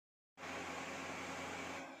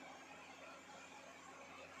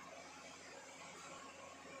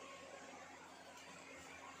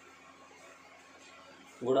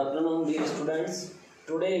Good afternoon, dear students.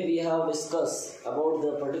 Today we have discussed about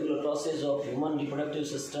the particular process of human reproductive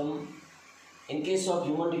system. In case of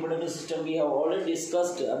human reproductive system, we have already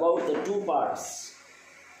discussed about the two parts.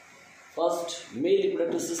 First, male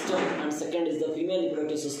reproductive system, and second is the female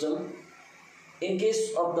reproductive system. In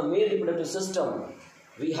case of the male reproductive system,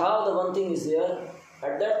 we have the one thing is there.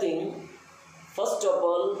 At that thing, first of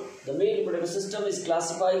all, the male reproductive system is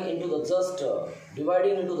classified into the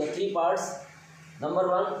dividing into the three parts. Number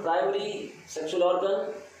one, primary sexual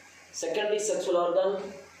organ, secondary sexual organ,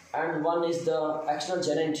 and one is the external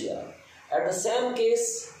genitalia. At the same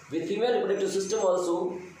case with female reproductive system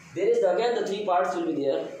also, there is again the three parts will be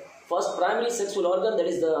there. First, primary sexual organ, that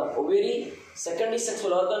is the ovary. Secondary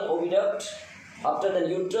sexual organ, oviduct. After the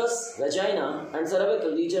uterus, vagina, and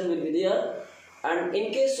cervical region will be there. And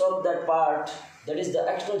in case of that part, that is the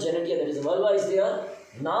external genitalia, that is the vulva is there.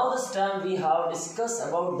 Now this time we have discussed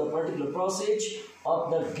about the particular process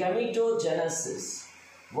of the gametogenesis.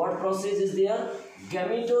 What process is there?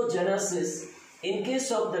 Gametogenesis. In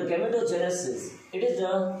case of the gametogenesis, it is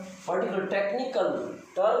the particular technical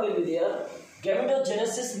term will be there.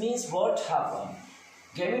 Gametogenesis means what happened.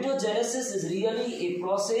 Gametogenesis is really a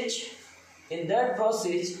process. In that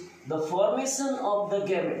process, the formation of the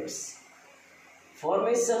gametes.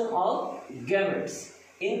 Formation of gametes.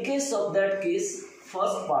 In case of that case,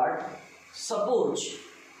 first part, suppose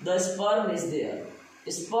the sperm is there.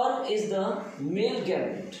 Sperm is the male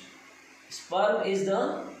gamete. Sperm is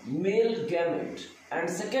the male gamete. And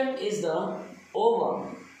second is the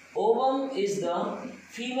ovum. Ovum is the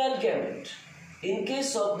female gamete. In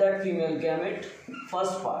case of that female gamete,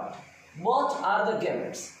 first part, both are the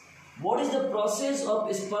gametes. What is the process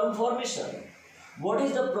of sperm formation? What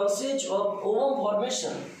is the process of ovum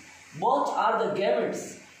formation? Both are the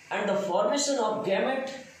gametes, and the formation of gamete,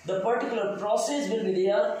 the particular process will be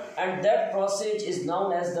there, and that process is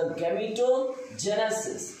known as the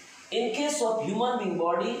gametogenesis. In case of human being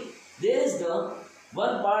body, there is the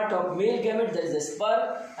one part of male gamete, that is the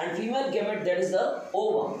sperm, and female gamete, that is the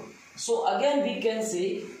ovum. So again we can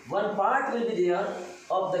say one part will be there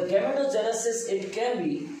of the gametogenesis. It can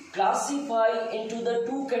be classified into the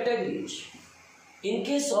two categories. In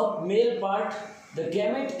case of male part, the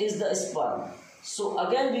gamete is the sperm. So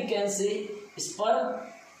again we can say sperm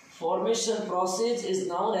formation process is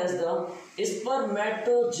known as the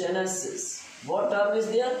spermatogenesis. What term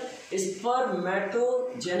is there?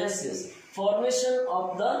 Spermatogenesis, formation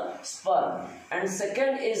of the sperm. And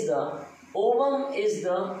second is the ovum is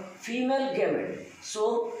the female gamete.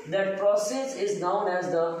 So that process is known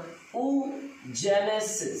as the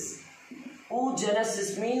oogenesis.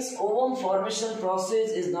 Oogenesis means ovum formation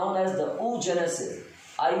process is known as the oogenesis.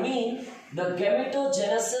 I mean the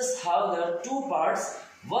gametogenesis have the two parts.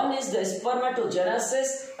 One is the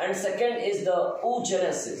spermatogenesis and second is the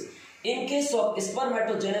oogenesis. In case of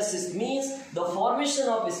spermatogenesis means the formation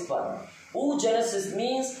of sperm. Oogenesis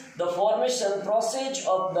means the formation process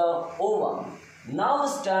of the ovum. Now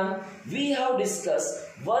this time we have discussed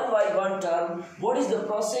one by one term what is the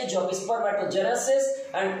process of spermatogenesis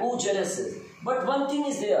and oogenesis. But one thing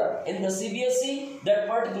is there in the CBSE, that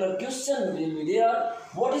particular question will be there.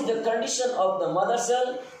 What is the condition of the mother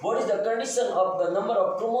cell? What is the condition of the number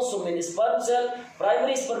of chromosomes in sperm cell?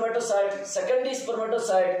 Primary spermatocyte, secondary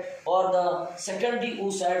spermatocyte, or the secondary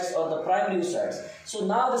oocytes or the primary oocytes. So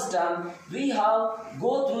now this time we have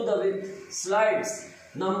go through the with slides.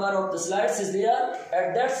 Number of the slides is there.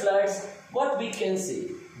 At that slides, what we can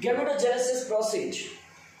see? Gametogenesis process.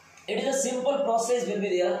 It is a simple process will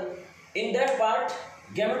be there. In that part,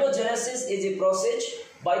 gametogenesis is a process.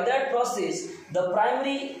 By that process, the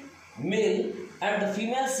primary male and the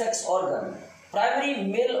female sex organ. Primary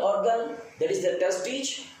male organ, that is the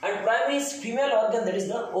testes, and primary female organ, that is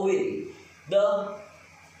the ovary. The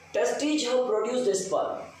testes have produced the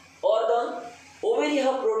sperm, or the ovary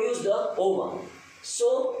have produced the ovum.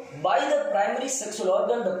 So, by the primary sexual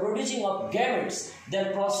organ, the producing of gametes,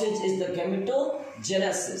 that process is the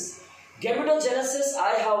gametogenesis. Gametogenesis,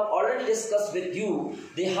 I have already discussed with you.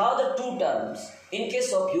 They have the two terms. In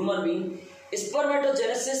case of human being,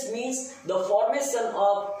 spermatogenesis means the formation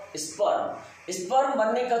of sperm. Sperm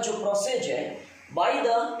बनने का जो process है by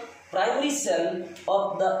the primary cell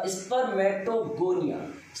of the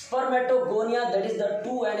spermatogonia. Spermatogonia, that is the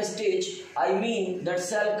 2n stage. I mean that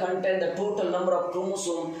cell contain the total number of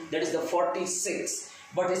chromosomes, that is the 46.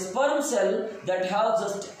 But a sperm cell that has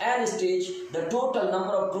just n stage, the total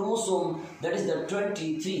number of chromosomes, that is the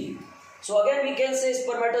 23. So again we can say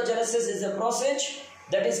spermatogenesis is a process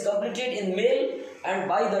that is completed in male and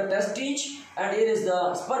by the testes, and here is the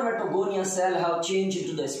spermatogonia cell have changed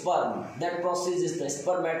into the sperm. That process is the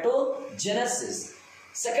spermatogenesis.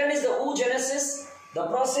 Second is the oogenesis, the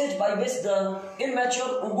process by which the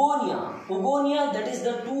immature oogonia, that is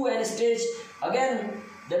the 2n stage, again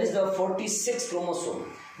that is the 46 chromosome.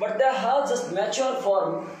 But they have just mature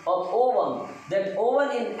form of ovum, that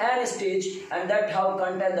ovum in n stage, and that have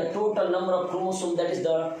contain the total number of chromosomes, that is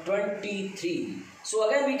the 23. So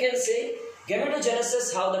again we can say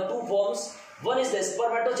gametogenesis have the two forms. One is the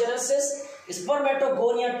spermatogenesis,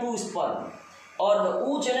 spermatogonia to sperm, or the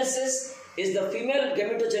oogenesis is the female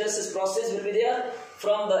gametogenesis process will be there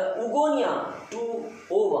from the oogonia to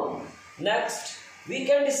ovum. Next we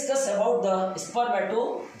can discuss about the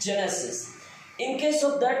spermatogenesis. In case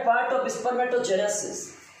of that part of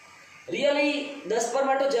spermatogenesis, really the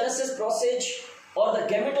spermatogenesis process or the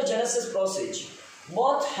gametogenesis process,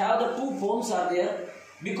 both have the two forms are there,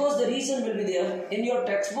 because the reason will be there in your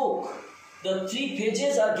textbook. The 3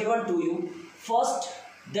 pages are given to you. First,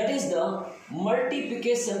 that is the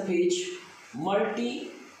multiplication page.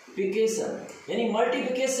 Multiplication. Any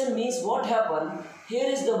multiplication means what happen? Here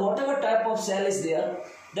is the whatever type of cell is there.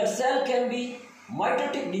 That cell can be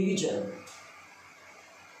mitotic division.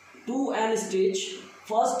 2n stage.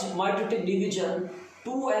 First mitotic division.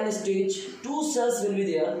 2n stage. 2 cells will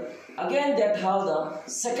be there. Again that have the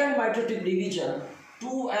second mitotic division.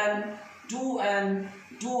 2n, 2n,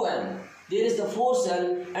 2n. There is the 4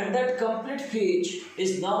 cell, and that complete phase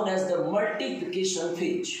is known as the multiplication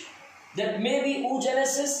phase. That may be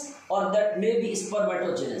oogenesis or that may be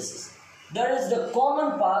spermatogenesis. That is the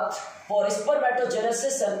common path for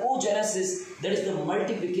spermatogenesis and oogenesis, that is the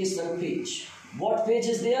multiplication phase. What phase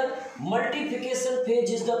is there? Multiplication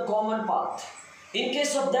phase is the common path. In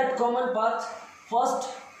case of that common path, first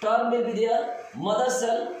term will be there, mother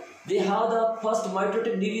cell. They have the first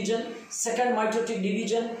mitotic division, second mitotic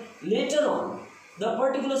division. Later on, the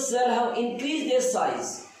particular cell have increased their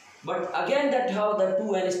size, but again that have the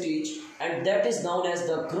 2n stage, and that is known as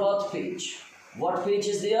the growth phase. What phase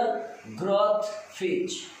is there? Growth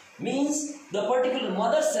phase. Means the particular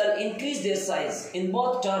mother cell increase their size in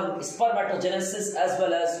both terms, spermatogenesis as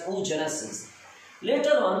well as oogenesis.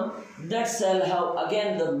 Later on, that cell have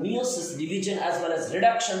again the meiosis division as well as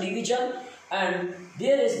reduction division, and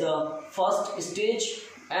there is the first stage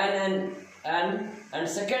N and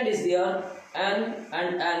second is there N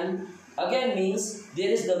and N. Again means there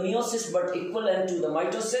is the meiosis but equivalent to the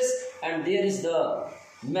mitosis, and there is the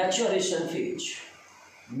maturation phase.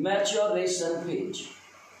 Maturation phase.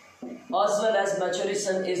 As well as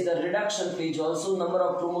maturation is the reduction phase. Also number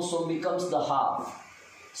of chromosome becomes the half.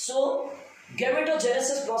 So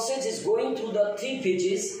gametogenesis process is going through the 3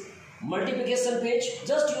 phases. Multiplication phase,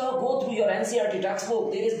 just you have go through your NCERT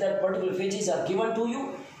textbook, there is that particular phases are given to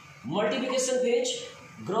you. Multiplication phase,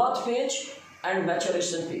 growth phase and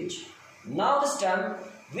maturation phase. Now this time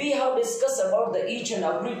we have discussed about the each and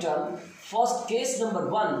every term. First case number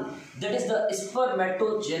 1, that is the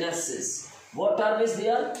spermatogenesis. What term is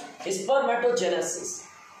there? Spermatogenesis.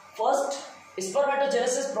 First,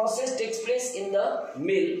 spermatogenesis process takes place in the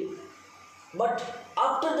male, but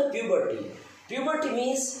after the puberty. Puberty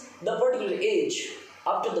means the particular age.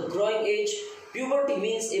 After the growing age, puberty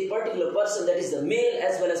means a particular person, that is the male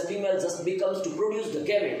as well as female, just becomes to produce the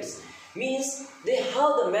gametes. Means they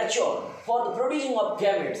have the mature for the producing of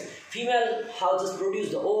gametes. Female have just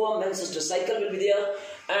produced the ovum, ancestor cycle will be there,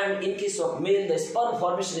 and in case of male the sperm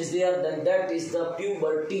formation is there, then that is the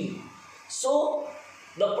puberty. So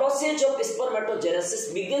the process of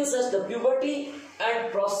spermatogenesis begins as the puberty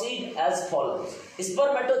and proceed as follows.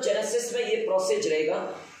 Spermatogenesis में ये process रहेगा.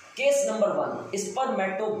 Case number 1,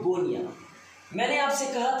 spermatogonia. मैंने आपसे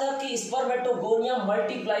कहा था कि spermatogonia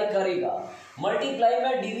multiply करेगा. Multiply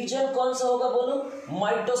में डिवीजन कौन सा होगा बोलो?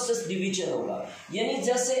 माइटोसिस डिवीजन होगा. यानी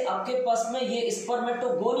जैसे आपके पास में ये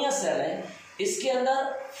स्पर्मेटोगोनिया सेल है, इसके अंदर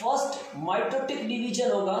फर्स्ट माइटोटिक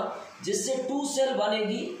डिवीजन होगा जिससे 2 सेल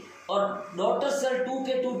बनेगी और डॉटर सेल 2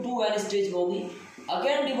 के 2 n स्टेज में होगी.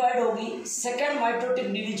 अगेन डिवाइड होगी, सेकेंड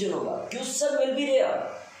माइटोटिक डिवीजन होगा. Question will be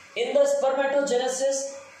there in the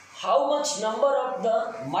spermatogenesis, how much number of the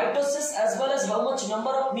mitosis as well as how much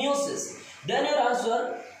number of meiosis? Then your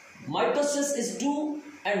answer, mitosis is 2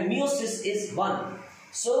 and meiosis is 1.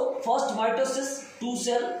 So first mitosis 2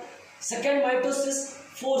 cell, second mitosis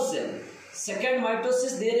 4 cell, second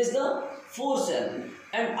mitosis there is the 4 cell,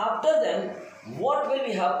 and after then what will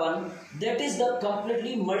be happen? That is the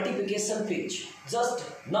completely multiplication phase. Just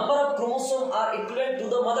number of chromosomes are equivalent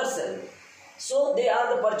to the mother cell. So they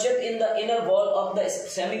are the perched in the inner wall of the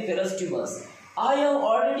semiferous tumors. I have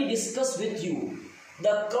already discussed with you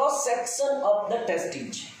the cross section of the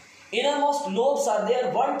testes. Innermost lobes are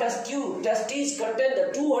there. One testes contain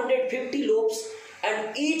the 250 lobes,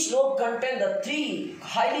 and each lobe contain the 3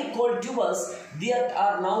 highly coiled tubules that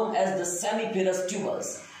are known as the semiparous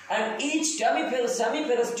tubules, and each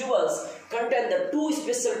semiparous tubules contain the 2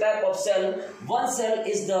 special type of cell. One cell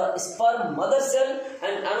is the sperm mother cell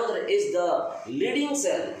and another is the leading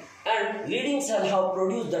cell, and leading cell have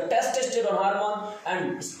produced the testosterone hormone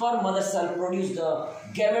and sperm mother cell produce the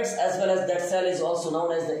gametes, as well as that cell is also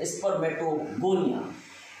known as the spermatogonia.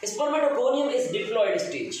 Spermatogonium is diploid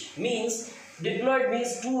stage, means diploid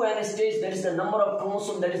means 2n stage, that is the number of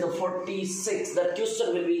chromosome, that is the 46. That question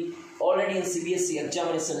will be already in CBSE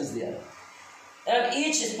examination is there. And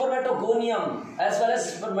each spermatogonium as well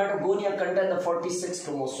as spermatogonia contain the 46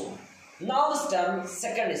 chromosome. Now the stem,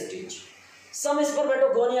 second stage. Some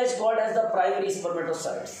spermatogonia is called as the primary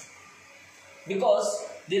spermatocytes because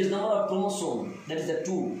there is number of chromosome, that is the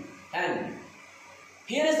 2. And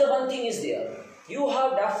here is the one thing is there. You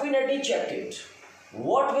have definitely checked it.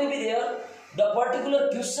 What will be there? The particular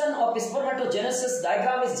question of spermatogenesis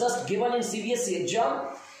diagram is just given in CBSE exam.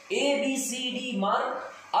 A, B, C, D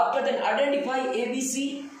mark. After then identify A, B,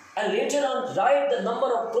 C and later on write the number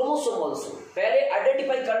of chromosome also. पहले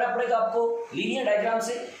identify करना पड़ेगा आपको linear diagram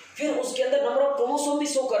से, फिर उसके अंदर number of chromosome भी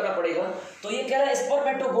show करना पड़ेगा. तो ये कह रहा है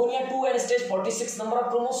spermatogonia 2n stage 46 number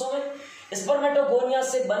of chromosome है. Spermatogonia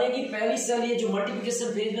से बनेगी पहली सेल, ये जो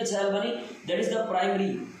multiplication phase में सेल बनी, that is the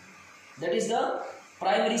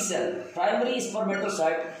primary cell, primary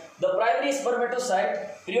spermatocyte. The primary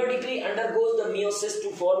spermatocyte periodically undergoes the meiosis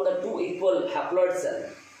to form the 2 equal haploid cell.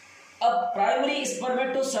 अब primary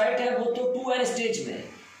spermatocyte है वो तो 2n स्टेज में,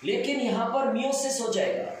 लेकिन यहाँ पर मियोसिस हो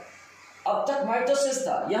जाएगा. अब तक माइटोसिस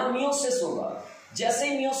था, यहाँ मियोसिस होगा. जैसे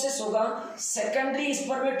ही मियोसिस होगा सेकेंडरी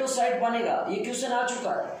स्पर्मेटोसाइट बनेगा. ये क्वेश्चन आ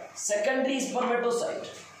चुका है. Secondary spermatocyte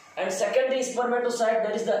and secondary spermatocyte,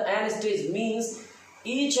 that is the n stage, means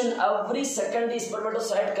each and every secondary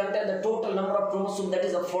spermatocyte contain the total number of chromosomes, that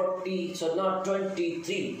is a 40, so not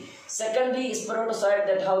 23. Secondary spermatocyte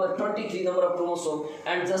that have the 23 number of chromosome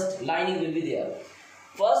and just lining will be there.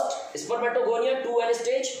 First spermatogonia 2n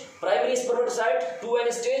stage, primary spermatocyte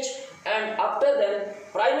 2n stage, and after then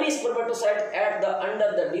primary spermatocyte at the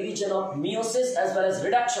under the division of meiosis as well as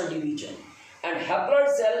reduction division. And haploid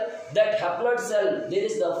cell, that haploid cell there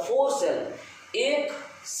is the 4 cell. एक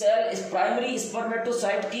cell इस primary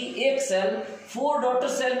spermatocyte की एक cell 4 daughter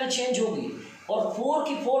cell में change होगी और 4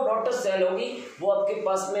 की 4 daughter cell होगी, वो आपके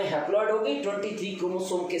पास में हैप्लॉइड होगी, 23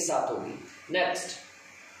 क्रोमोसोम के साथ होगी. नेक्स्ट,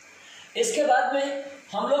 इसके बाद में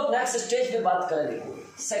हम लोग नेक्स्ट स्टेज पे बात करें. देखो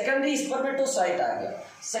सेकेंडरी स्पर्मेटोसाइट आ गया.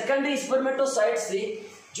 सेकेंडरी स्पर्मेटोसाइट से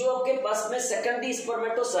जो आपके पास में secondary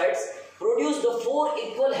spermatocytes produce the 4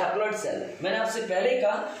 equal haploid cell. मैंने आपसे पहले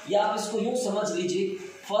कहा, या आप इसको यूं समझ लीजिए,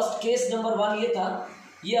 फर्स्ट केस नंबर 1 ये था,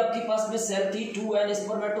 ये आपके पास में सेल थी 2n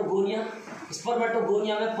स्पर्मेटोगोनिया.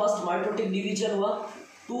 स्पर्मेटोगोनिया में फर्स्ट माइटोटिक डिवीजन हुआ,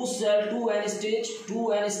 2 सेल 2n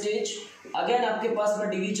स्टेज. अगेन आपके पास में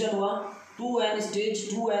डिवीजन हुआ 2n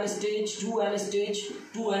स्टेज,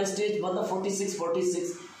 मतलब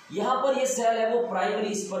 46. यहाँ पर ये सेल है वो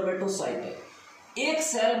प्राइमरी स्पर्मेटोसाइट है. एक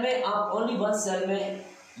सेल में आप ओनली 1 सेल में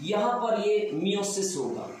यहाँ पर ये मियोसिस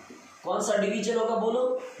होगा. कौन सा डिवीजन होगा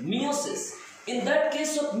बोलो? Meiosis. In that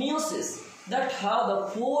case of meiosis, that have the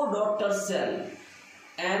 4 daughter cell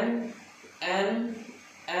N, and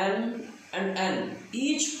N.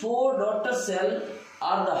 Each 4 daughter cell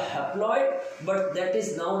are the haploid, but that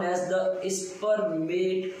is known as the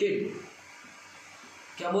spermatid.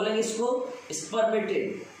 क्या बोलेंगे इसको? Spermatid,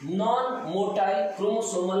 non-motile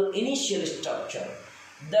chromosomal initial structure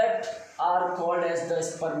that are called as the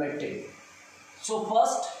spermatid. So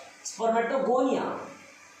first spermatogonia,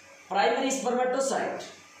 primary spermatocyte,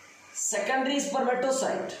 secondary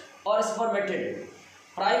spermatocyte और spermatid.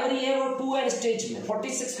 Primary है वो 2n stage में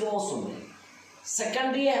 46 chromosome है,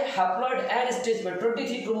 secondary है haploid n stage में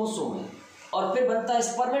 23 क्रोमोसोम है, और फिर बनता है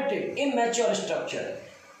स्पर्मेटिड, इमैच्योर स्ट्रक्चर है.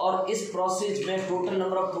 और इस प्रोसेस में टोटल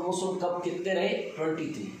नंबर ऑफ क्रोमोसोम कब कितने रहे?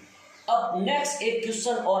 23. अब नेक्स्ट एक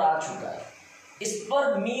क्वेश्चन और आ चुका है,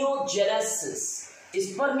 spermiogenesis.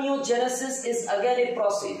 Spermiogenesis is again a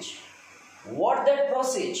process. What that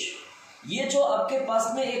process? ये जो आपके पास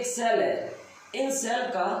में एक सेल है, इन सेल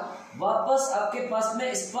का वापस आपके पास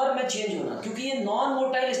में स्पर्म में चेंज होना, क्योंकि ये नॉन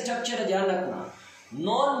मोटाइल स्ट्रक्चर है, ध्यान रखना.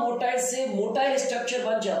 नॉन मोटाइल से मोटाइल स्ट्रक्चर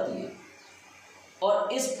बन जाती है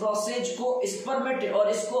और इस प्रोसेस को स्पर्मेटिड, और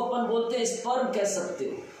इसको अपन बोलते हैं स्पर्म कह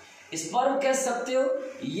सकते हो,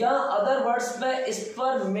 या अदर वर्ड्स में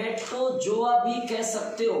स्पर्मेटोजोआ भी कह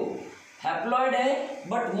सकते हो. हैप्लॉइड है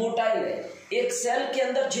बट मोटाइल है. एक सेल के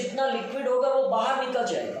अंदर जितना लिक्विड होगा वो बाहर निकल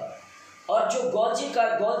जाएगा, और जो गोल्जी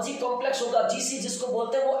कॉम्प्लेक्स होगा, जीसी जिसको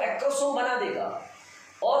बोलते हैं, वो एक्रोसोम बना देगा.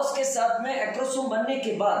 और उसके साथ में एक्रोसोम बनने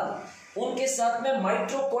के बाद उनके साथ में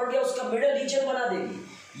माइटोकॉन्ड्रिया उसका मिडल रीजन बना देगी।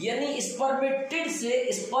 यानी स्पर्मेटिड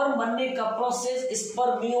से स्पर्म बनने का प्रोसेस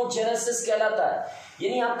स्पर्मियोजेनेसिस कहलाता है।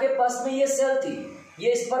 यानी आपके पास में ये सेल थी,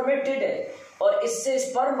 ये स्पर्मेटिड है और इससे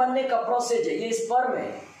स्पर्म बनने का प्रोसेस है, ये स्पर्म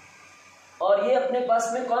है और ये अपने पास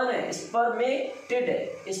में कौन है, स्पर्मेटिड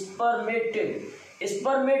है,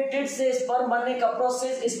 स्पर्मेटिड से स्पर्म बनने का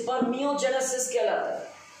प्रोसेस स्पर्मियोजेनेसिस कहलाता है।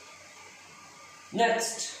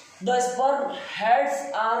 Next, the sperm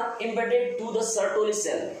heads are embedded to the Sertoli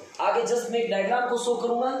cell. आगे जस्ट मैं एक डायग्राम को शो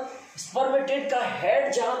करूंगा। स्पर्मेटिड का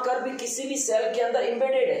हेड जहां कर भी किसी भी सेल के अंदर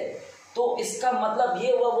एम्बेडेड है तो इसका मतलब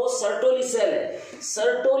ये हुआ वो सर्टोली सेल है।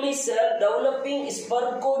 सर्टोली सेल डेवलपिंग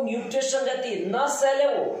स्पर्म को न्यूट्रिशन देती है, नर्स सेल है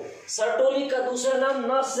वो। सर्टोली का दूसरा नाम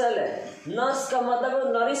नर्स सेल है। नर्स का मतलब वो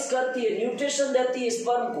नरिश करती है, न्यूट्रिशन देती है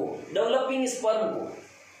स्पर्म को, डेवलपिंग स्पर्म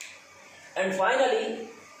को। And finally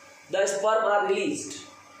the sperm are released,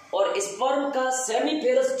 और स्पर्म का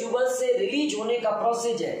सेमीफेरस ट्यूबल से रिलीज होने का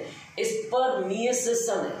प्रोसेस है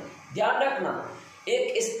स्पर्मिएशन है। ध्यान रखना,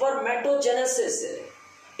 एक स्पर्मेटोजेनेसिस है।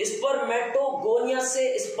 स्पर्मेटोगोनिया से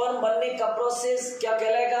स्पर्म बनने का प्रोसेस क्या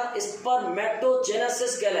कहलाएगा,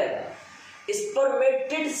 स्पर्मेटोजेनेसिस कहलाएगा।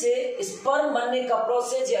 स्पर्मेटिड से स्पर्म बनने का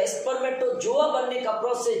प्रोसेस या स्पर्मेटोजोआ बनने का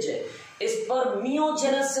प्रोसेस है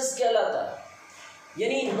स्पर्मियोजेनेसिस कहलाता है।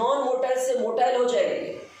 यानी नॉन मोटाइल से मोटाइल हो जाएगा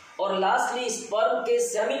ये। और लास्टली स्पर्म के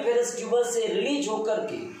सेमीफेरस ट्यूबल से रिलीज होकर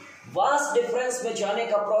के वास्ट डिफरेंस में जाने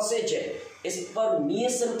का प्रोसेस है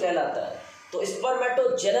स्पर्मिएशन कहलाता है। तो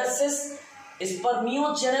स्पर्मेटोजेनेसिस,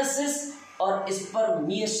 स्पर्मियोजेनेसिस और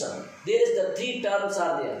spermiation, there is the 3 terms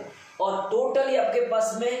are there. और टोटली आपके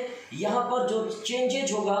पास में यहाँ पर जो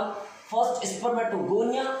चेंजेज होगा, first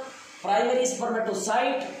spermatogonia, primary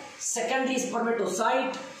spermatocyte, secondary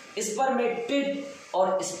spermatocyte, spermatid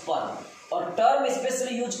और स्पर्म। और टर्म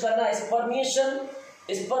स्पेशली यूज करना है स्पर्मिएशन,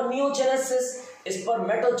 स्पर्मियोजेनेसिस,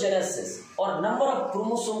 स्पर्मेटोजेनेसिस, और नंबर ऑफ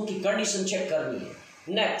क्रोमोसोम की कंडीशन चेक करनी है।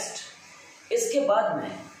 नेक्स्ट, इसके बाद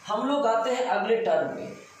में हम लोग आते हैं अगले टर्म पे।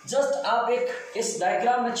 जस्ट आप एक इस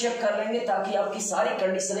डायग्राम में चेक कर लेंगे ताकि आपकी सारी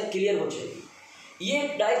कंडीशनें क्लियर हो जाएगी। ये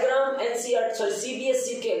डायग्राम एनसीईआरटी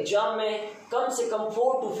सीबीएसई के एग्जाम में कम से कम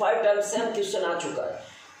 4 to 5 टाइम्स सेम क्वेश्चन आ चुका है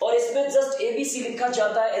और इसमें जस्ट एबीसी लिखा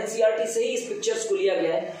जाता है। एनसीईआरटी से ही इस पिक्चर्स को लिया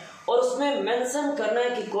गया है और उसमें मेंशन करना है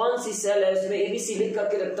कि कौन सी सेल है, उसमें एबीसी लिख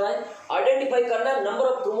करके रखता है। आइडेंटिफाई करना है, नंबर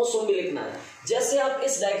ऑफ क्रोमोसोम भी लिखना है। जैसे आप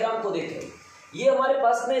इस डायग्राम को देखें, ये हमारे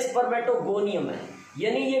पास में स्पर्मेटोगोनियम है,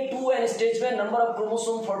 यानी ये 2n स्टेज में नंबर ऑफ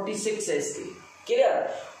क्रोमोसोम 46 है इसकी, क्लियर।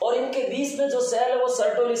 और इनके बीच में जो सेल है वो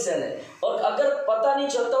सर्टोली सेल है। और अगर पता नहीं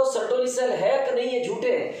चलता वो सर्टोली सेल है कि नहीं, ये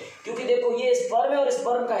झूठे हैं, क्योंकि देखो ये स्पर्म है और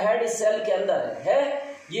स्पर्म का हेड इस सेल के अंदर है।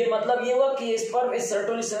 ये मतलब ये हुआ कि ये स्पर्म इस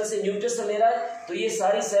सर्टोली सेल से न्यूट्रिशन ले रहा है, तो ये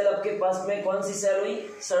सारी सेल आपके पास में कौन सी सेल हुई,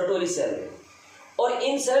 सर्टोली सेल है। और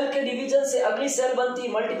इन सेल के डिवीजन से अगली सेल बनती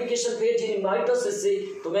है मल्टीप्लिकेशन फेज यानी माइटोसिस से।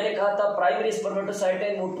 तो मैंने कहा था प्राइमरी स्पर्मेटोसाइट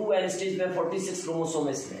है वो 2n स्टेज में 46 क्रोमोसोम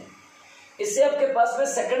है इसमें। इससे आपके पास में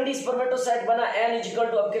सेकेंडरी स्पर्मेटोसाइट बना n इक्वल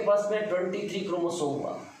टू आपके पास में 23 क्रोमोसोम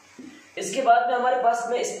हुआ। इसके बाद में हमारे पास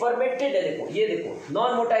में स्पर्मेटिड है, देखो ये देखो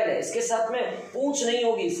नॉन मोटाइल है, इसके साथ में पूंछ नहीं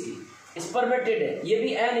होगी इसकी, स्पर्मेटिड है, ये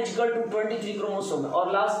भी n इक्वल टू 23 क्रोमोसोम है।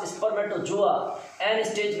 और लास्ट स्पर्मेटोजोआ n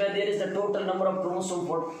स्टेज में there is the total number of chromosome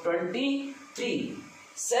for 23।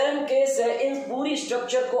 Same case है, इन पूरी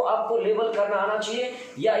स्ट्रक्चर को आपको लेबल करना आना चाहिए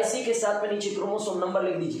या इसी के साथ में नीचे क्रोमोसोम नंबर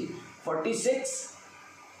लिख दीजिए 46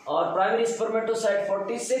 और primary spermatocyte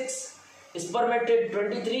 46, spermatid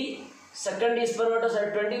 23, secondary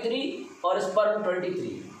spermatocyte 23 और स्पर्म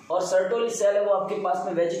 23 और सर्टोली सेल है वो आपके पास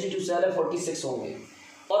में वेजिटेटिव सेल है 46 होंगे।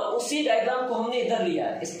 और उसी डायग्राम को हमने इधर लिया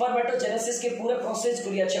है, स्पर्मेटोजेनेसिस के पूरे प्रोसेस को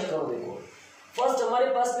लिया। चेक करो, देखो फर्स्ट हमारे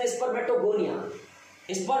पास में स्पर्मेटोगोनिया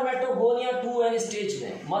 2n स्टेज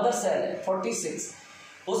में मदर सेल है 46,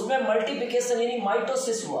 उसमें मल्टीप्लिकेशन यानी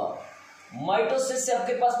माइटोसिस हुआ। माइटोसिस से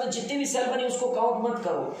आपके पास में जितनी भी सेल बनी उसको काउंट मत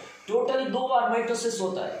करो, टोटली 2 बार माइटोसिस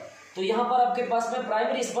होता है। तो यहाँ पर आपके पास में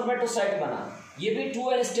प्राइमरी स्पर्मेटोसाइट बना, ये भी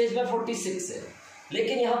 2n स्टेज में 46 है,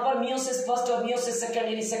 लेकिन यहाँ पर मियोसिस फर्स्ट और मियोसिस सेकंड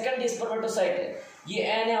यानी सेकंड स्पर्मेटोसाइट है, ये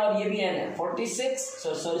n है और ये भी n है 46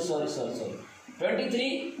 सॉरी 23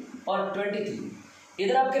 और 23।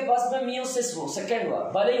 इधर आपके पास में मियोसिस हो सेकेंड हुआ,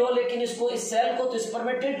 भले ही हो लेकिन इसको इस सेल को तो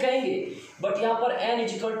स्पर्मेटिड कहेंगे, बट यहाँ पर n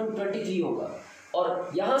इक्वल टू 23 होगा।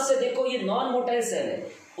 और यहाँ से देखो ये नॉन मोटाइल सेल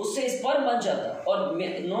है, उससे स्पर्म बन जाता, और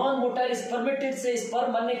नॉन मोटाइल स्पर्मेटिड से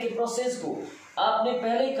स्पर्म बनने के प्रोसेस को आपने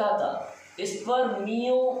पहले ही कहा था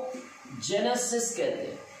स्पर्मियोजेनेसिस कहते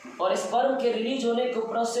हैं, और स्पर्म के रिलीज होने के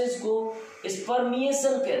प्रोसेस को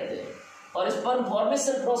स्पर्मिएशन कहते हैं, और स्पर्म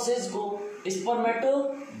फॉर्मेशन प्रोसेस को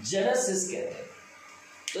स्पर्मेटोजेनेसिस कहते हैं।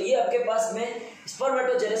 तो ये आपके पास में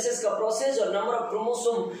स्पर्मेटोजेनेसिस का प्रोसेस और नंबर ऑफ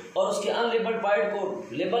क्रोमोसोम और उसके अनलेबल्ड पार्ट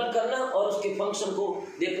को लेबल करना और उसके फंक्शन को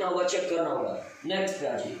देखना होगा, चेक करना होगा। नेक्स्ट पे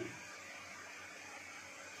आ जाइए।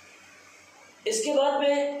 इसके बाद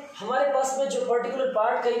में हमारे पास में जो पर्टिकुलर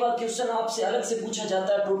पार्ट, कई बार क्वेश्चन आपसे अलग से पूछा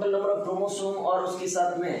जाता है, टोटल नंबर ऑफ क्रोमोसोम और उसके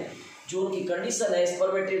साथ में जो उनकी कंडीशन है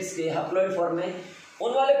स्पर्मेटिड्स के हैप्लॉइड फॉर्म में,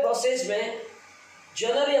 उन वाले प्रोसेस में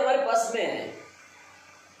जनरली हमारे पास में है।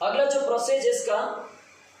 अगला जो प्रोसेस है इसका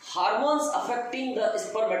hormones affecting the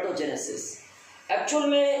spermatogenesis. Actual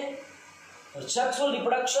में सेक्सुअल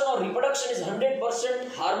रिप्रोडक्शन और reproduction is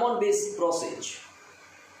 100% hormone based process.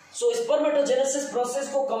 So spermatogenesis process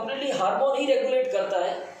को कंप्लीटली हार्मोन ही रेगुलेट करता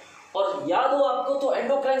है। और याद हो आपको तो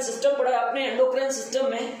एंडोक्राइन सिस्टम पढ़ा है आपने। एंडोक्राइन सिस्टम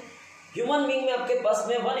में ह्यूमन बीइंग में आपके पास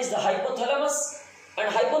में one is the hypothalamus and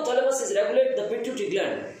hypothalamus is regulate the pituitary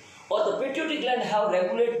gland और the pituitary gland have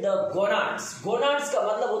regulate the gonads. Gonads का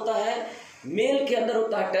मतलब होता है मेल के अंदर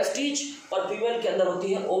होता है टेस्टिज और फीमेल के अंदर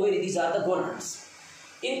होती है ovary. These are the gonads.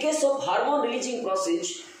 In case of hormone releasing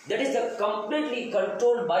process that is the completely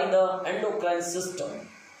controlled by the endocrine system.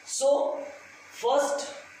 So first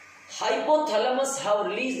hypothalamus have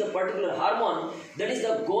released the particular hormone that is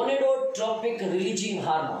the gonadotropic releasing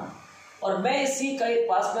hormone. और मैं इसी के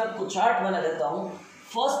पास में आपको chart बना देता हूँ।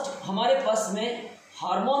 First हमारे पास में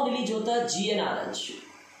हार्मोन रिलीज होता है GnRH,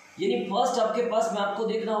 यानी फर्स्ट आपके पास में आपको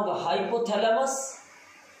देखना होगा हाइपोथैलेमस।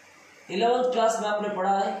 11th क्लास में आपने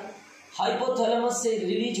पढ़ा है हाइपोथैलेमस से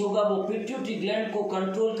रिलीज होगा वो पिट्यूटरी ग्लैंड को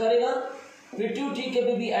कंट्रोल करेगा, पिट्यूटरी के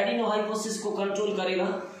भी एडिनोहाइपोसिस को कंट्रोल करेगा,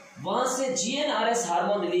 वहां से GnRH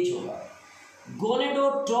हार्मोन रिलीज होगा,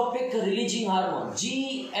 gonadotropic releasing hormone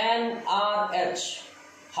GnRH,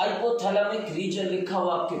 hypothalamic reason लिखा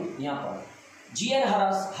हुआ आपके यहाँ पर,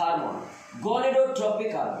 GnRH हार्मोन,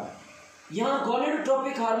 गोनेडोट्रोपिक हार्मोन। यहाँ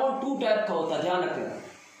गोनेडोट्रोपिक हार्मोन 2 टाइप का होता है, ध्यान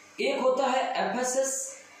रखना। एक होता है FSS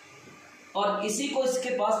और इसी को इसके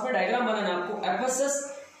पास में डायग्राम बनाना आपको, FSS,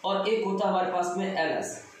 और एक होता है हमारे पास में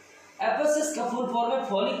LS। FSS का फुल फॉर्म है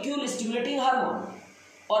फॉलिक्यूल स्टिमुलेटिंग हार्मोन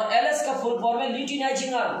और LS का फुल फॉर्म है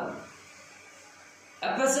ल्यूटिनाइजिंग हार्मोन।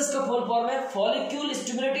 FSS का फुल फॉर्म है फॉलिक्यूल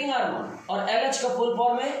स्टिमुलेटिंग हार्मोन और LH का फुल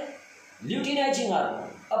फॉर्म है ल्यूटिनाइजिंग हार्मोन।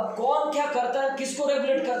 अब कौन क्या करता है, किसको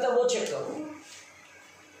रेगुलेट करता है वो चेक करो।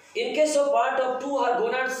 In case of part of 2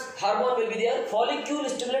 gonads hormone will be there, follicle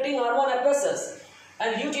stimulating hormone FSS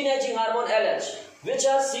and luteinizing hormone LH, which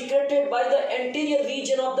are secreted by the anterior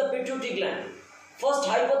region of the pituitary gland. First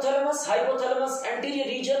hypothalamus anterior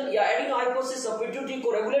region या एडिनोहाइपोसिस of pituitary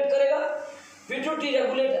को regulate करेगा। Pituitary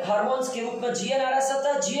regulate hormones के रूप में GnRH आता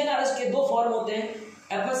है। GnRH के 2 form होते हैं,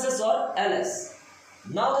 FSS और LS।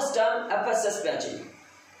 Now this term FSS पे आ जाइए।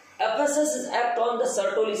 FSS is act on the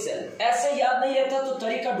Sertoli cell। ऐसे याद नहीं रहता तो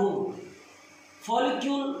तरीका ढूंढो।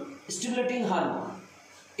 फॉलिक्यूल स्टिमुलेटिंग हार्मोन,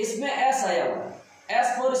 इसमें S आया हुआ,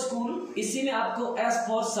 S फॉर स्कूल, इसी में आपको S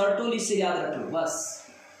फॉर सर्टोली से याद रख लो बस।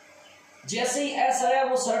 जैसे ही S आया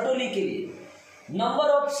वो सर्टोली के लिए नंबर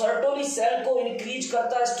ऑफ सर्टोली सेल को इंक्रीज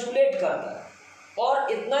करता है, स्टिमुलेट करता है।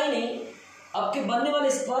 और इतना ही नहीं, आपके बनने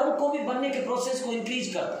वाले स्पर्म को भी बनने के प्रोसेस को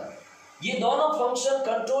इंक्रीज करता है। ये दोनों फंक्शन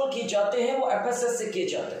कंट्रोल किए जाते हैं वो FSS से किए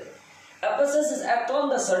जाते हैं। FSS is act on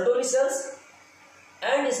the Sertoli cells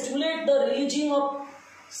and stimulate the releasing of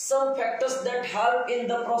some factors that help in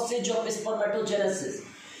the process of spermatogenesis।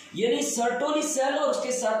 यानी सर्टोली सेल और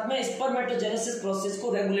उसके साथ में स्पर्मेटोजेनेसिस प्रोसेस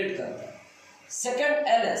को रेगुलेट करता है। सेकंड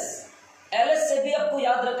LS से भी आपको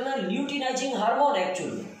याद रखना ल्यूटिनाइजिंग हार्मोन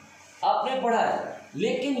एक्चुअली आपने पढ़ा है,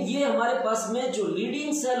 लेकिन ये हमारे पास में जो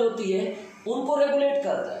लीडिंग सेल होती है उनको रेगुलेट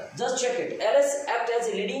करता है। Just check it. LS act as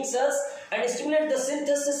a leading cells and stimulate the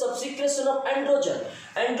synthesis of secretion of androgen।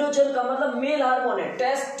 Androgen का मतलब मेल हार्मोन है,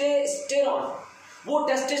 टेस्टोस्टेरोन। वो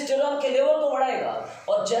टेस्टोस्टेरोन के लेवल को बढ़ाएगा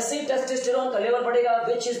और जैसे ही टेस्टोस्टेरोन का लेवल बढ़ेगा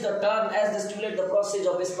which is the term as the stimulate the process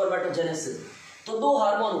of spermatogenesis। तो 2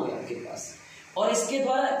 हार्मोन हुए आपके पास और इसके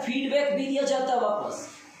द्वारा फीडबैक भी दिया जाता है वापस,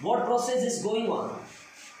 what process is going on।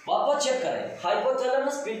 वापस चेक करें,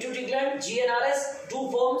 hypothalamus, pituitary gland, GnRH, 2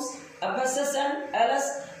 forms, FSS and LS।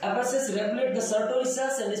 FSS regulate the Sertoli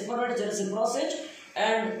cells and spermatogenesis process,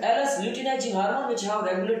 and LS luteinizing hormone which have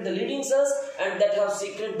regulate the leading cells and that have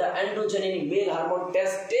secrete the androgen in male hormone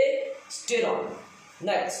testosterone।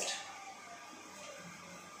 Next,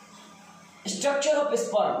 structure of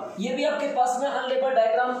sperm, ये भी आपके पास में unlabelled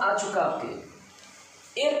diagram आ चुका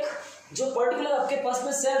आपके। एक जो particular आपके पास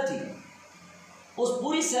में सेल थी, उस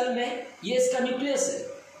पूरी सेल में ये इसका न्यूक्लियस है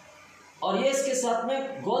और ये इसके साथ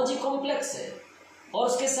में गोल्जी कॉम्प्लेक्स है और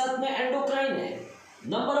उसके साथ में एंडोक्राइन है,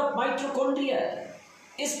 नंबर ऑफ माइटोकॉन्ड्रिया है।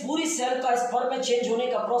 इस पूरी सेल का स्पर्म में चेंज होने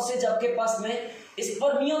का प्रोसेस आपके पास में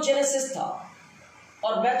स्पर्मियोजेनेसिस था।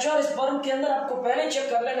 और मैच्योर स्पर्म के अंदर आपको पहले चेक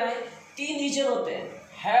कर लेना है, 3 रीजन होते हैं,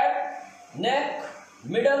 हेड, नेक,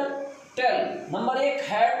 middle, tell. Number 1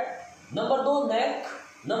 head, number 2 नेक,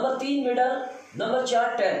 नंबर 3 मिडल, नंबर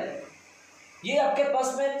 4 टेल। ये आपके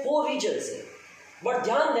पास में 4 रीजन्स है। बट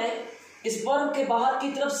ध्यान दें, स्पर्म के बाहर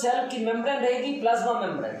की तरफ सेल की मेम्ब्रेन रहेगी, प्लाज्मा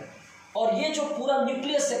मेम्ब्रेन, और ये जो पूरा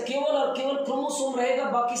न्यूक्लियस है केवल और केवल क्रोमोसोम रहेगा,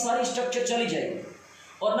 बाकी सारी स्ट्रक्चर चली जाएगी।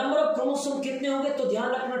 और नंबर ऑफ क्रोमोसोम कितने होंगे तो ध्यान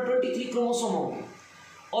रखना 23 क्रोमोसोम होंगे।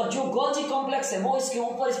 और जो गोल्जी कॉम्प्लेक्स है वो इसके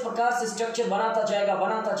ऊपर इस प्रकार से स्ट्रक्चर बनाता जाएगा,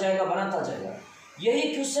 बनाता जाएगा, बनाता जाएगा। यही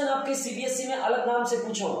क्वेश्चन आपके सीबीएसई में अलग नाम से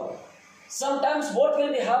पूछा होगा। Sometimes what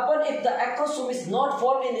will be happen if the acrosome is not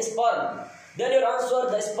formed in sperm? Then your answer,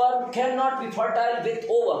 the sperm cannot be fertile with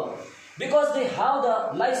ovum because they have the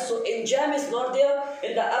lysoenzyme is not there.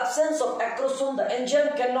 In the absence of acrosome, the enzyme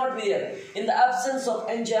cannot be there. In the absence of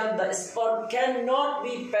enzyme, the sperm cannot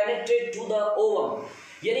be penetrate to the ovum.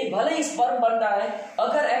 यानी भले ही sperm बन रहा है,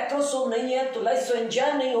 अगर acrosome नहीं है तो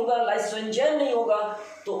लाइसोएंजाइम नहीं होगा, लाइसोएंजाइम नहीं होगा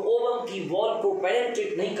तो ओवम की वॉल को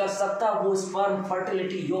पेनेट्रेट नहीं कर सकता, वो स्पर्म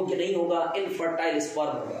फर्टिलिटी योग्य नहीं होगा, इनफर्टाइल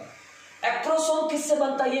स्पर्म होगा। एक्रोसोम किससे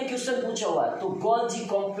बनता है ये क्वेश्चन पूछा हुआ है, तो गोल्जी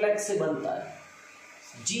कॉम्प्लेक्स से बनता है।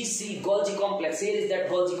 GC Golgi complex, here is that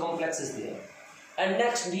Golgi complex is there. And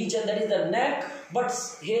next region, that is the neck, but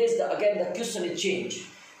here is the again the question is changed.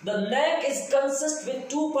 The neck is consist with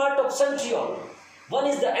two part of centriole. One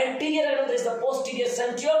is the anterior and another is the posterior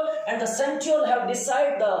centriole, and the centriole have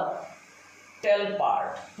decide the tail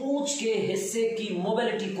part. पूंछ के हिस्से की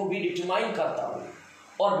mobility को भी determine करता हूँ।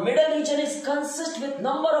 और middle region is consist with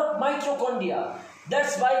number of mitochondria.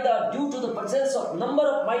 That's why the due to the presence of number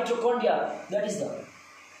of mitochondria, that is the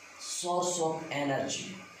source of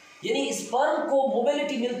energy. यानी sperm को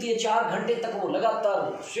मोबिलिटी मिलती है, 4 घंटे तक वो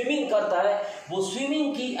लगातार स्विमिंग करता है, वो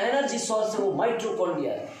स्विमिंग की एनर्जी सोर्स है वो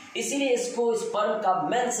माइटोकॉन्ड्रिया है, इसीलिए इसको स्पर्म का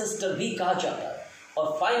मैनचेस्टर भी कहा जाता है।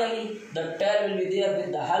 और finally the tell will be there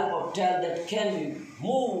with the help of tell that can be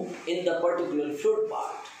move in the particular fluid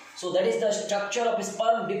part. So that is the structure of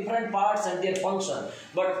sperm, different parts and their function.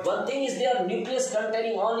 But one thing is there, nucleus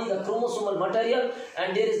containing only the chromosomal material,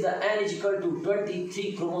 and there is the N is equal to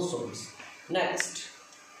 23 chromosomes. Next.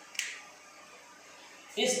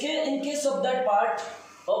 In case of that part,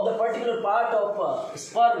 of the particular part of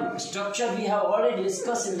sperm structure, we have already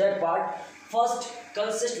discussed in that part. First,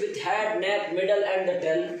 consists with head, neck, middle and the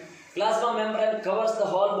tail. Plasma membrane covers the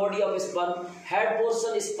whole body of sperm. Head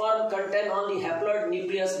portion sperm contain only haploid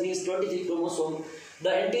nucleus, means 23 chromosome.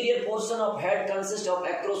 The anterior portion of head consists of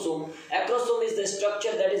acrosome. Acrosome is the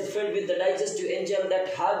structure that is filled with the digestive enzyme that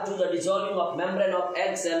help to the dissolving of membrane of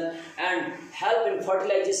egg cell and help in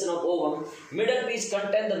fertilization of ovum. Middle piece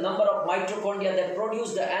contain the number of mitochondria that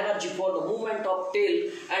produce the energy for the movement of tail,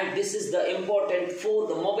 and this is the important for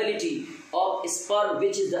the mobility of sperm,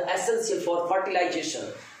 which is the essential for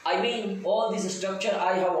fertilization. I mean all this structure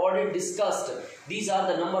I have already discussed. These are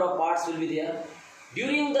the number of parts will be there.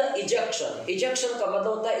 During the ejection का मतलब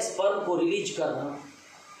होता है sperm को release करना।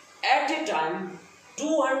 At a time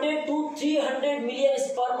 200 to 300 million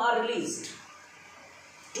sperm are released.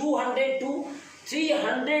 200 to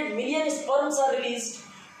 300 million sperms are released.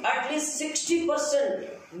 At least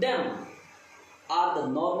 60% them are the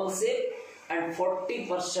normal shape and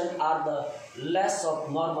 40% are the less of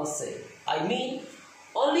normal shape. I mean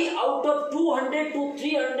only out of 200 to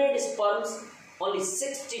 300 sperms, only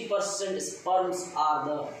 60% sperms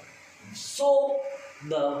are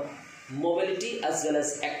the mobility as well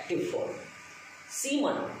as active form.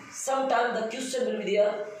 Semen. Sometimes the question will be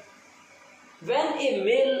there. When a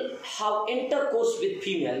male have intercourse with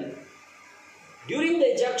female, during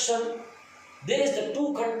the ejection, there is the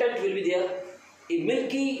two content will be there. A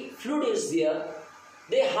milky fluid is there.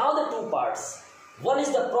 They have the two parts. One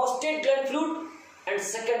is the prostate gland fluid, and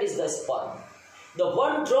second is the sperm. The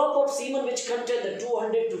one drop of semen which contains the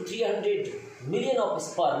 200 to 300 million of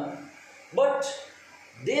sperm, but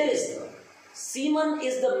there is the semen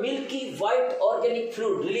is the milky white organic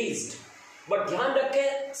fluid released. But ध्यान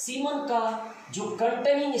रखें semen का जो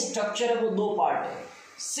containing structure है वो 2 part है।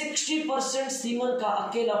 60% semen का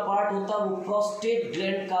अकेला part होता है वो प्रोस्टेट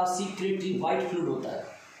ग्लैंड का सीक्रेटरी व्हाइट फ्लूइड होता है,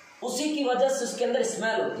 उसी की वजह से उसके अंदर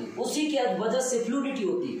स्मेल होती है, उसी की वजह से फ्लूइडिटी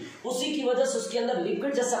होती है, उसी की वजह से उसके अंदर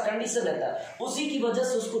लिक्विड जैसा कंडीशन रहता है, उसी की वजह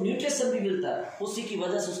से उसको न्यूट्रिशन भी मिलता है, उसी की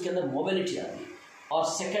वजह से उसके अंदर मोबिलिटी आती है। और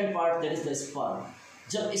second part that is the sperm.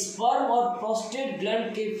 जब स्पर्म और प्रोस्टेट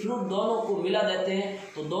ग्लैंड के फ्लूइड दोनों को मिला देते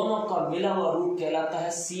हैं तो दोनों का मिला हुआ रूप कहलाता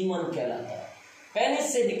है सीमन कहलाता है।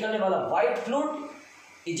 पेनिस से निकलने वाला व्हाइट फ्लूइड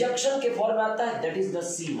इजेक्शन के फॉर्म में आता है, दैट इज द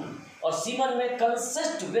सीमन। और सीमन में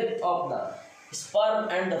consist width of the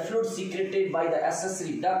sperm and the fluid secreted by the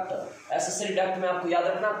accessory duct. Accessory duct में आपको याद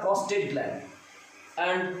रखना prostate gland,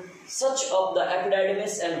 and such of the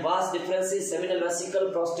epididymis and vast differences seminal vesicle,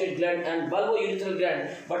 prostate gland and bulbourethral gland.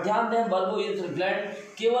 But ध्यान दें bulbourethral gland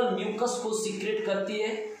केवल mucus को secret करती है,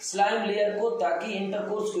 स्लाइम लेयर को, ताकि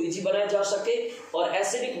इंटरकोर्स को इजी बनाया जा सके और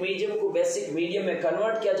एसिडिक मीडियम को बेसिक मीडियम में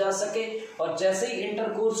कन्वर्ट किया जा सके। और जैसे ही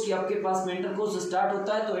इंटरकोर्स की आपके पास में इंटरकोर्स स्टार्ट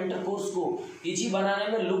होता है तो इंटरकोर्स को इजी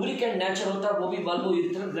बनाने में लुब्रिकेंट नेचर होता है, वो भी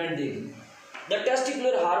bulbourethral gland देगी। The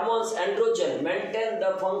testicular hormones androgen maintain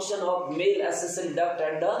the function of male accessory duct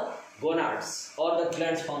and the gonads or the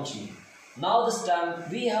glands functioning. Now this time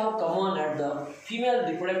we have come on at the female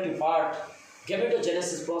reproductive part,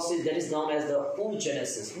 gametogenesis process, that is known as the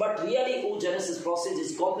oogenesis. But really oogenesis process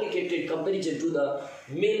is complicated comparison to the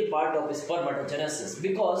male part of spermatogenesis,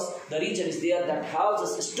 because the region is there that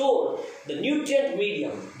houses store the nutrient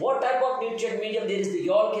medium. What type of nutrient medium? There is the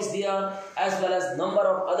yolk is there, as well as number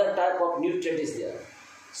of other type of nutrient is there.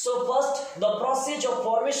 So first, the process of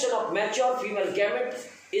formation of mature female gamete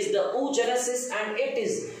is the oogenesis, and it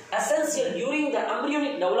is essential during the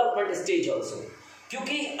embryonic development stage also.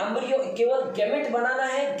 क्योंकि embryo केवल gamete बनाना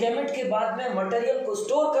है, gamete के बाद में material को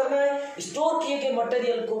store करना है, store किए गए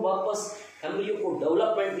मटेरियल को वापस एम्ब्रियो को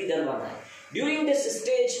डेवलपमेंट भी दिलवाना है। During this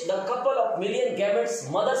stage the couple of million gametes,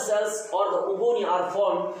 mother cells और the oogonia are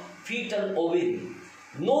formed, fetal ovary.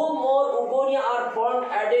 No more oogonia are formed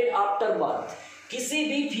added after birth. किसी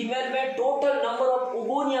भी फीमेल में टोटल नंबर ऑफ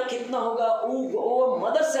ओगोनिया कितना होगा,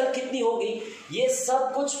 मदर सेल कितनी होगी, ये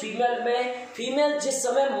सब कुछ फीमेल में, फीमेल जिस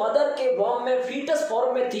समय मदर के वॉर्म में फीटस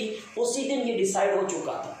फॉर्म में थी उसी दिन ये डिसाइड हो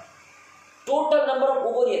चुका था, टोटल नंबर ऑफ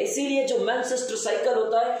ओगोनिया। इसीलिए जो मेंस्ट्रुअल साइकिल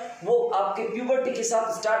होता है वो आपके प्यूबर्टी के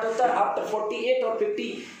साथ स्टार्ट होता है, आफ्टर 48 और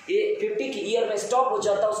 50 की ईयर में स्टॉप हो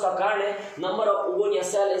जाता है। उसका कारण है number of oogonia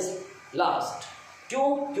cell is last.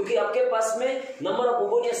 क्यों? क्योंकि आपके पास में नंबर ऑफ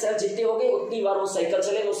ओगोनिया सेल जितने हो गए उतनी बार वो साइकिल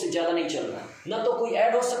चलेगा, उससे ज्यादा नहीं चल रहा, ना तो कोई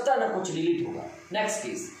ऐड हो सकता है ना कुछ डिलीट होगा। Next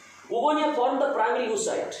case, oogonia form the primary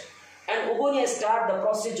oocyte and oogonia start the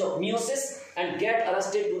process of meiosis and get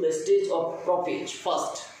arrested to the stage of prophage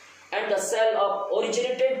first, and the cell of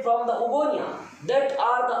originated from the oogonia that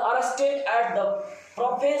are the arrested at the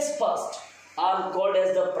prophage first are called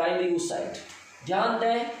as the primary oocyte. ध्यान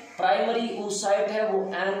दें, primary oocyte है वो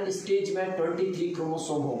and stage में 23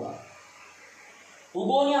 chromosome होगा।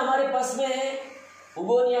 oogonia हमारे पास में है,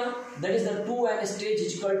 oogonia that is the 2n stage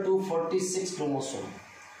is equal to 46 chromosome.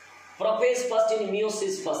 Prophase first in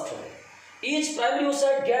meiosis first है। Each primary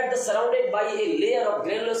oocyte get surrounded by a layer of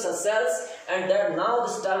granular cells and that now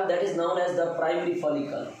this term that is known as the primary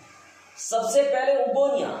follicle. सबसे पहले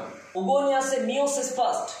oogonia से meiosis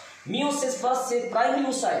first से primary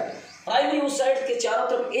oocyte के चारों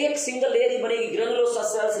तरफ एक single layer ही बनेगी, ग्रेनुलोसा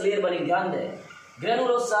सेल्स लेयर बनेगी। ध्यान दें,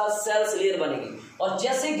 ग्रेनुलोसा सेल्स लेयर बनेगी, और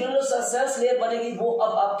जैसे ग्रेनुलोसा सेल्स लेयर बनेगी वो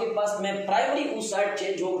अब आपके पास में प्राइमरी oocyte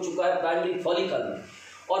चेंज हो चुका है प्राइमरी फॉलिकल में,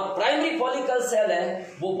 और प्राइमरी फॉलिकल सेल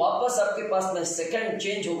है वो वापस आपके पास में सेकंड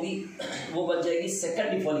चेंज होगी, वो बन जाएगी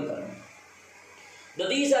secondary follicle.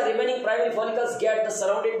 These are remaining primary follicles get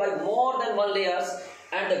surrounded by more than one layers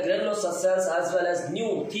and the granulosa cells as well as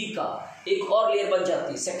new theca, एक और लेयर बन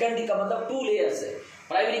जाती है। सेकेंडरी का मतलब 2 लेयर्स है,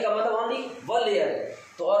 प्राइमरी का मतलब ओनली 1 लेयर है।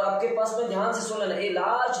 तो और आपके पास में ध्यान से सुन लेना, a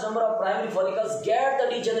large number of primary follicles get the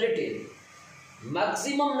degenerated,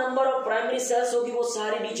 maximum number of primary cells होगी वो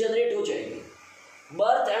सारी डिजेनरेट हो जाएगी।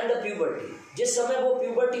 बर्थ एंड द प्यूबर्टी, जिस समय वो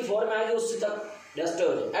प्यूबर्टी फॉर्म में आएगी उससे तक डिस्ट्रॉय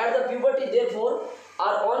हो जाएगी। At the puberty therefore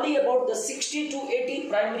are only about the 60 to 80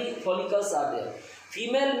 primary follicles are there.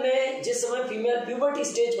 Female में जिस समय फीमेल प्यूबर्टी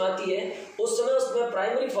स्टेज में आती है उस समय उसमें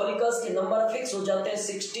प्राइमरी फॉलिकल्स के नंबर फिक्स हो जाते हैं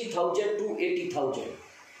 60,000 to 80,000।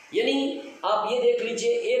 यानी आप ये देख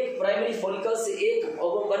लीजिए, एक प्राइमरी फॉलिकल से एक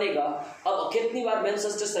ओवम बनेगा, अब कितनी बार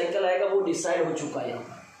मेंस्ट्रुअल साइकिल आएगा वो डिसाइड हो चुका है यहाँ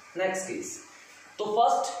पर। नेक्स्ट केस, तो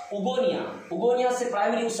फर्स्ट oogonia से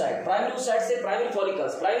प्राइमरी oocyte से प्राइमरी फॉलिकल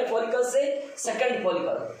से सेकेंडरी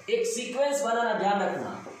फॉलिकल, एक सीक्वेंस बनाना ध्यान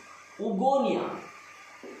रखना।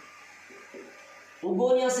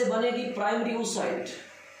 oogonia से बनेगी प्राइमरी oocyte,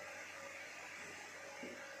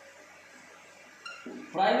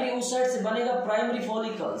 प्राइमरी oocyte से बनेगा प्राइमरी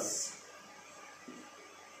फॉलिकल्स,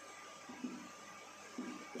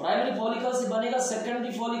 प्राइमरी फॉलिकल से बनेगा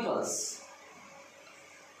सेकेंडरी फॉलिकल्स,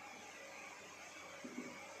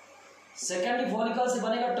 सेकेंडरी फॉलिकल से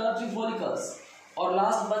बनेगा टर्शियरी फॉलिकल्स, और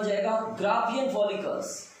लास्ट बन जाएगा ग्राफियन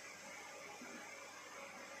फॉलिकल्स।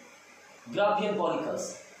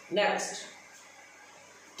 नेक्स्ट,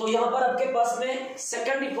 तो यहां पर आपके पास में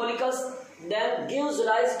secondary follicles then gives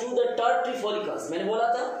rise to the tertiary follicles. मैंने बोला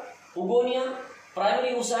था oogonia,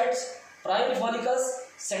 primary oocytes, primary follicles,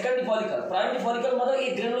 secondary follicle. Primary follicle मतलब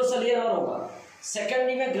एक ग्रेनुलोसा लेयर और होगा,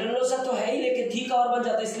 सेकेंडरी में ग्रेनुलोसा तो है ही लेकिन थीका और बन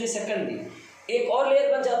जाता है इसलिए सेकेंडरी। एक और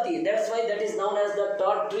लेयर बन जाती है, that's why that is known as the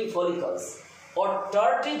Tartary follicles. और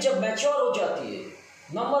टर्टरी जब मैच्योर हो जाती है,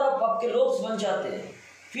 नंबर ऑफ आपके लोब्स बन जाते हैं,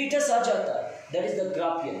 फीटस आ जाता है, दैट इज द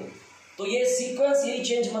ग्राफियन। तो ये सीक्वेंस यही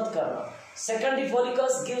चेंज मत करना। Secondary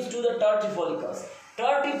follicles gives to the Tartary follicles.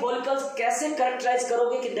 Tartary follicles कैसे कैरेक्टराइज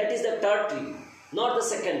करोगे कि that is the Tartary, not the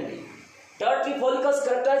secondary. Tartary follicles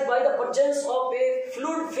characterise by the presence of A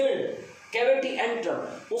fluid filled cavity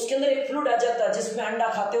antrum. उसके अंदर एक fluid आ जाता है, जिसमें अंडा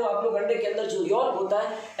खाते हो आप लोग, अंडे के अंदर जो यॉल्क होता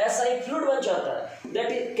है ऐसा एक फ्लूइड बन जाता है,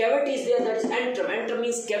 that is cavity is there, that is antrum. Antrum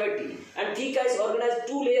means cavity and theca is organised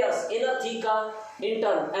two layers, inner theca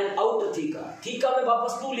intern and outer theca. Theca में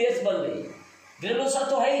वापस टू लेयर्स बन गई, ग्रेनुलोसा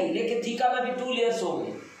तो है ही लेकिन थीका में भी टू लेयर्स हो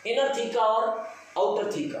गई, इनर थीका और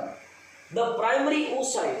outer theca. The primary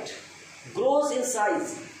oocyte grows in size.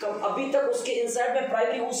 अभी तक उसके इनसाइड में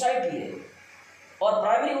प्राइमरी oocyte ही है, और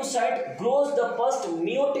primary oocyte grows the first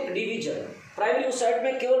meiotic division. Primary oocyte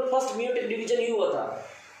में केवल फर्स्ट मियोटिक डिवीजन ही हुआ था,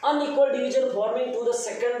 unequal division forming two the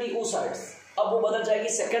secondary oocytes। अब वो बदल जाएगी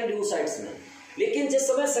सेकेंडरी oocytes में, लेकिन जिस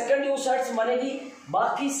समय सेकेंडरी oocytes बनेगी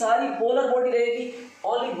बाकी सारी पोलर बॉडी रहेगी,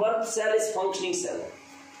 only one cell is functioning cell.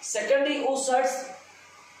 Secondary oocytes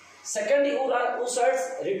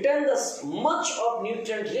retain the much of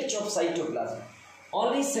nutrient rich of cytoplasm।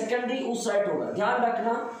 Only secondary oocyte होगा। ध्यान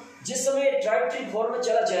रखना, जिस समय टर्टरी फॉर्म में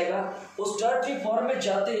चला जाएगा, उस टर्टरी फॉर्म में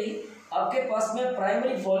जाते ही आपके पास में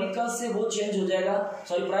प्राइमरी फॉलिकल से वो चेंज हो जाएगा,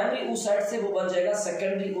 सॉरी प्राइमरी oocyte से वो बन जाएगा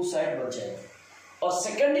सेकेंडरी oocyte बन जाएगा। और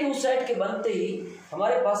सेकेंडरी oocyte के बनते ही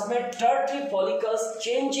हमारे पास में टर्टरी फॉलिकल्स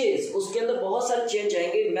चेंजेस, उसके अंदर बहुत सारे चेंज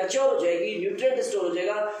आएंगे, मैच्योर हो जाएगी, न्यूट्रिएंट स्टोर हो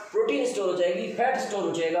जाएगा, प्रोटीन स्टोर हो जाएगी, फैट स्टोर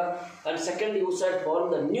हो जाएगा, and secondary oocyte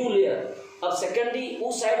form the new layer. अब सेकेंडरी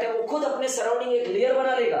oocyte है वो खुद अपने सराउंडिंग एक लेयर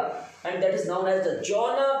बना लेगा, and that is known as the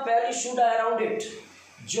zona पेलिशुडा around it.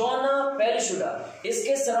 जोना पेलिशुडा,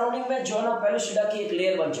 इसके सराउंडिंग में जोना पेलिशुडा की एक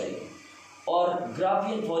लेयर बन जाएगी। और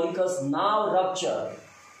ग्राफियन फॉलिकल्स नाउ रप्चर।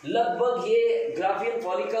 लगभग ये ग्राफियन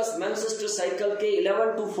फॉलिकल्स मेनसेस्टर साइकिल के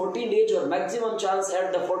 11 to 14 डेज और maximum chance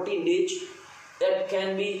at the 14 days that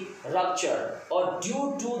can be ruptured. और due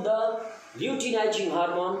to the luteinizing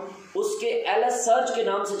hormone, उसके एलएस सर्ज के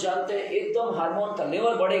नाम से जानते हैं, एकदम हार्मोन का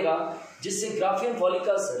लेवल बढ़ेगा जिससे ग्राफियन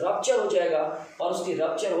फॉलिकल्स रप्चर हो जाएगा। और उसकी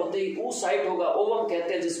रप्चर होते ही oocyte होगा, ओवम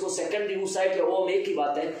कहते हैं जिसको, सेकेंडरी oocyte या ओवम एक ही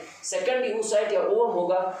बात है। सेकेंडरी oocyte या ओवम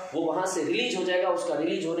होगा, वो वहां से रिलीज हो जाएगा, उसका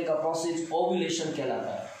रिलीज होने का प्रोसेस ओव्यूलेशन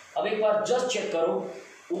कहलाता है। अब एक बार जस्ट चेक करो,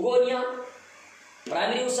 उगोनिया,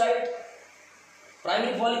 primary oocyte,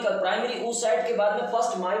 primary follicle, primary oocyte के बाद में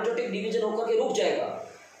फर्स्ट माइटोटिक डिवीजन होकर के रुक जाएगा।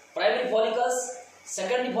 Primary follicles,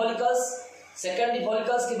 secondary follicles, secondary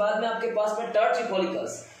follicles के बाद में आपके पास में टर्टरी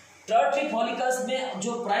फॉलिकल्स। टर्टरी फॉलिकल्स में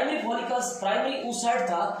जो प्राइमरी फॉलिकल्स, प्राइमरी oocyte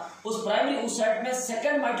था, उस प्राइमरी oocyte में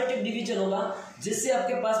सेकेंड माइटोटिक डिवीजन होगा, जिससे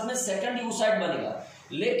आपके पास में सेकेंडरी oocyte बनेगा।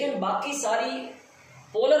 लेकिन बाकी सारी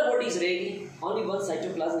पोलर बॉडीज रहेगी, only one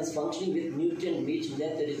cytoplasm is functioning with nutrient rich,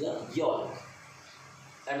 that there is a yolk.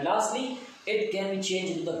 And lastly, it can be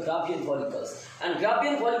changed into the Graafian follicles, and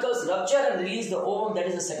Graafian follicles rupture and release the ovum, that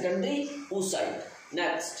is a secondary oocyte.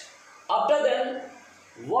 Next, after then,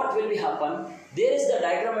 what will be happen? There is the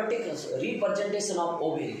diagrammatic representation of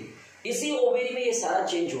ovary. इसी ovary में ये सारा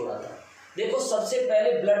change हो रहा था। देखो, सबसे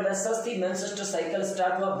पहले ब्लड वेसल्स थी, मेंस्ट्रुअल साइकिल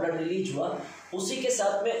स्टार्ट हुआ, ब्लड रिलीज हुआ, उसी के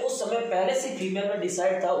साथ में उस समय पहले से फीमेल में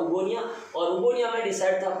डिसाइड था उगोनिया, और उगोनिया में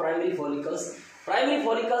डिसाइड था प्राइमरी फॉलिकल्स। प्राइमरी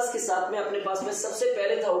फॉलिकल्स के साथ में अपने पास में सबसे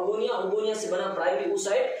पहले था उगोनिया, उगोनिया से बना प्राइमरी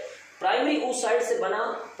oocyte, प्राइमरी oocyte से बना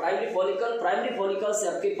प्राइमरी फॉलिकल, प्राइमरी फॉलिकल से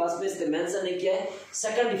आपके पास में इसने मेंशन नहीं किया है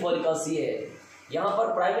सेकेंडरी फॉलिकल्स, ये है यहाँ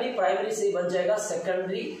पर प्राइमरी से बन जाएगा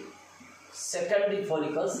सेकेंडरी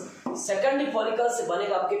फॉलिकल्स, सेकेंडरी फॉलिकल्स से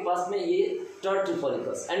बनेगा आपके पास में ये टर्टरी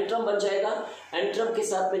फॉलिकल्स, एंट्रम बन जाएगा, एंट्रम के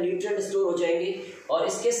साथ में न्यूट्रिएंट स्टोर हो जाएंगे, और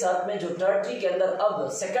इसके साथ में जो टर्टरी के अंदर अब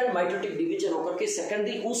सेकंड माइटोटिक डिवीजन होकर के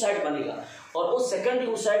सेकेंडरी oocyte बनेगा, और उस सेकेंडरी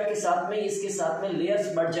oocyte के साथ में इसके साथ में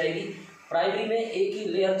लेयर्स बढ़ जाएगी। प्राइमरी में एक ही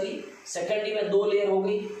लेयर थी, सेकेंडरी में 2 लेयर हो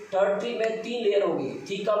गई, टर्टरी में 3 लेयर होगी,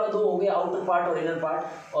 थीका में 2 हो गया, आउटर पार्ट और इनर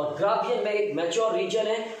पार्ट, और ग्राफियन में एक मैच्योर रीजन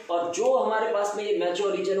है, और जो हमारे पास में ये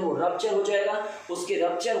मैच्योर रीजन है वो रप्चर हो जाएगा, उसके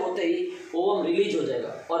रप्चर होते ही ओवम रिलीज हो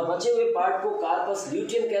जाएगा, और बचे हुए पार्ट को कार्पस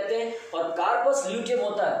ल्यूटियम कहते हैं। और कार्पस ल्यूटियम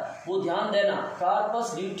होता है, वो ध्यान देना,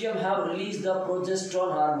 corpus luteum have release the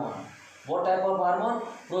progesterone hormone. What type of hormone?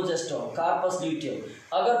 Progesterone, corpus luteum.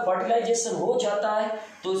 अगर फर्टिलाइजेशन हो जाता है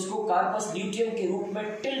तो इसको कार्पस ल्यूटियम के रूप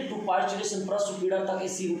में टिल टू पार्चुलेशन, प्रसवपीड़ा तक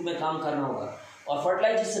इसी रूप में काम करना होगा, और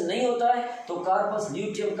फर्टिलाइजेशन नहीं होता है तो कार्पस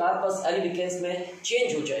ल्यूटियम कार्पस एल्बिकेंस में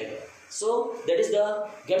चेंज हो जाएगा। So that is the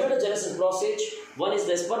gametogenesis process One is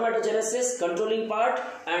the spermatogenesis, controlling part,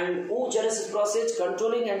 and oogenesis process,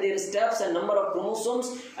 controlling and their steps and number of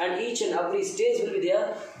chromosomes, and each and every stage will be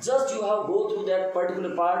there. Just you have go through that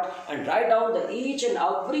particular part and write down the each and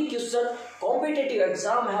every question. Competitive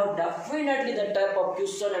exam have definitely that type of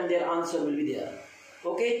question and their answer will be there.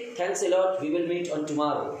 Okay, thanks a lot. We will meet on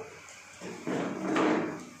tomorrow.